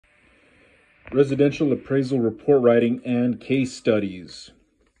Residential Appraisal Report Writing and Case Studies.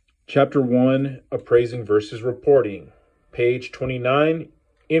 Chapter 1, Appraising versus Reporting. Page 29,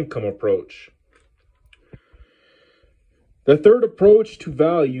 Income Approach. The third approach to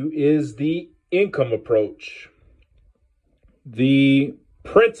value is the income approach. The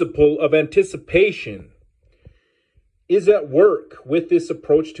principle of anticipation is at work with this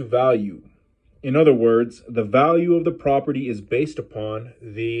approach to value. In other words, the value of the property is based upon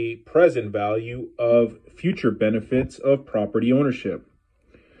the present value of future benefits of property ownership.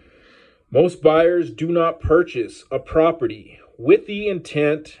 Most buyers do not purchase a property with the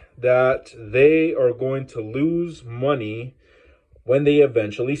intent that they are going to lose money when they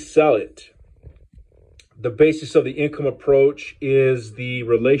eventually sell it. The basis of the income approach is the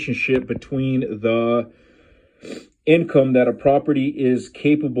relationship between the income that a property is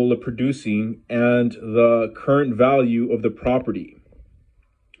capable of producing and the current value of the property.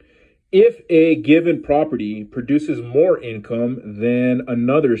 If a given property produces more income than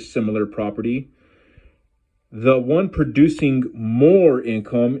another similar property, the one producing more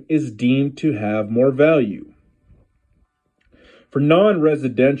income is deemed to have more value. For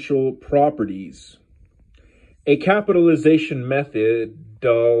non-residential properties, a capitalization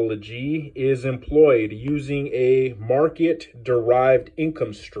methodology is employed using a market-derived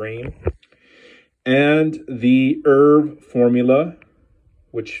income stream and the ERV formula,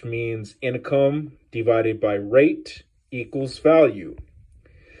 which means income divided by rate equals value,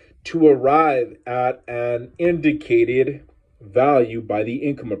 to arrive at an indicated value by the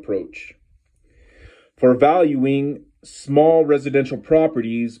income approach. For valuing small residential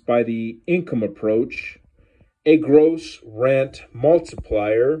properties by the income approach, a gross rent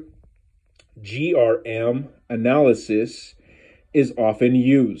multiplier, GRM, analysis is often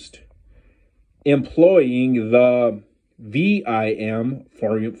used, employing the VIM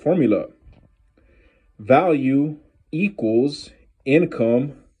formula. Value equals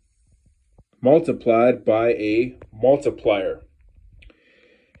income multiplied by a multiplier.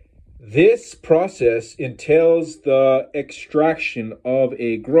 This process entails the extraction of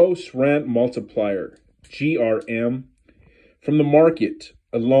a gross rent multiplier, GRM, from the market,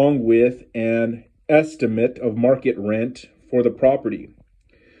 along with an estimate of market rent for the property.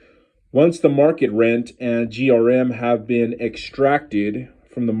 Once the market rent and GRM have been extracted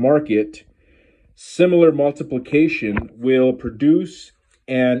from the market, similar multiplication will produce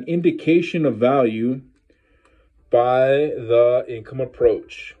an indication of value by the income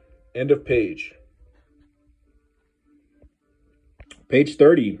approach. End of page. Page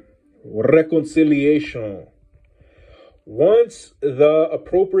 30. Reconciliation. Once the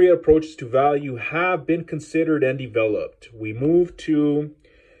appropriate approaches to value have been considered and developed, we move to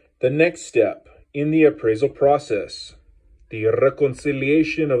the next step in the appraisal process, the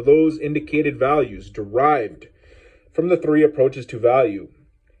reconciliation of those indicated values derived from the three approaches to value.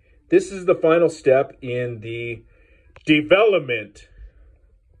 This is the final step in the development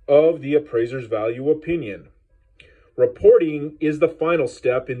of the appraiser's value opinion. Reporting is the final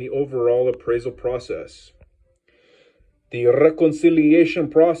step in the overall appraisal process. The reconciliation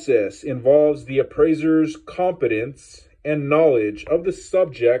process involves the appraiser's competence and knowledge of the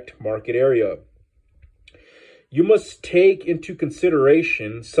subject market area. You must take into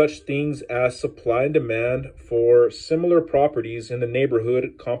consideration such things as supply and demand for similar properties in the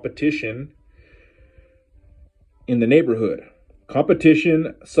neighborhood, competition,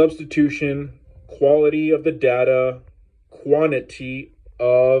 substitution, quality of the data, quantity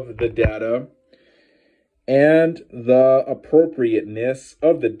of the data, and the appropriateness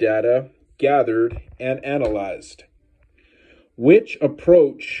of the data gathered and analyzed. Which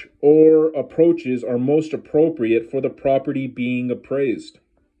approach or approaches are most appropriate for the property being appraised?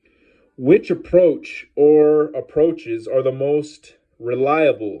 Which approach or approaches are the most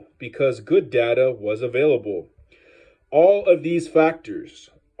reliable because good data was available? All of these factors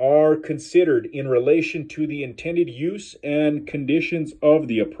are considered in relation to the intended use and conditions of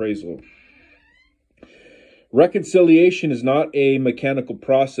the appraisal. Reconciliation is not a mechanical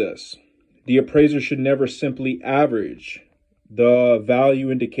process. The appraiser should never simply average the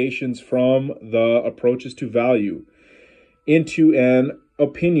value indications from the approaches to value into an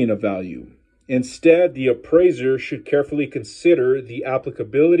opinion of value. Instead, the appraiser should carefully consider the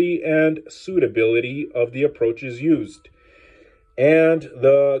applicability and suitability of the approaches used, and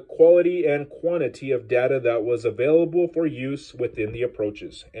the quality and quantity of data that was available for use within the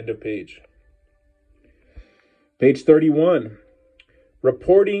approaches. End of page. Page 31.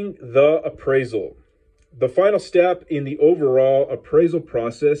 Reporting the appraisal. The final step in the overall appraisal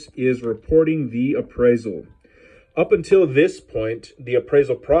process is reporting the appraisal. Up until this point, the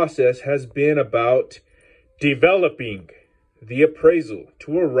appraisal process has been about developing the appraisal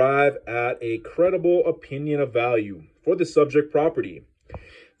to arrive at a credible opinion of value for the subject property.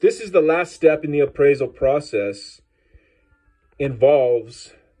 This is the last step in the appraisal process.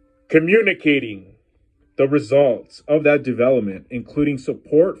 Involves communicating the results of that development, including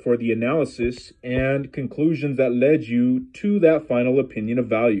support for the analysis and conclusions that led you to that final opinion of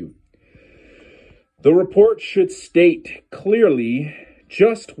value. The report should state clearly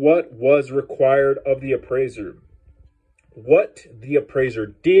just what was required of the appraiser, what the appraiser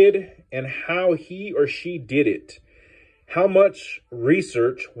did, and how he or she did it, how much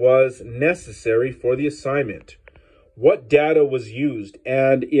research was necessary for the assignment, what data was used,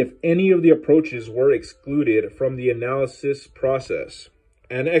 and if any of the approaches were excluded from the analysis process,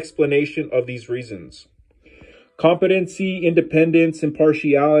 an explanation of these reasons. Competency, independence,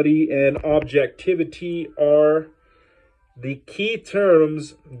 impartiality, and objectivity are the key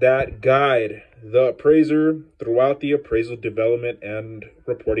terms that guide the appraiser throughout the appraisal development and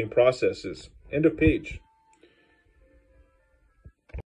reporting processes. End of page.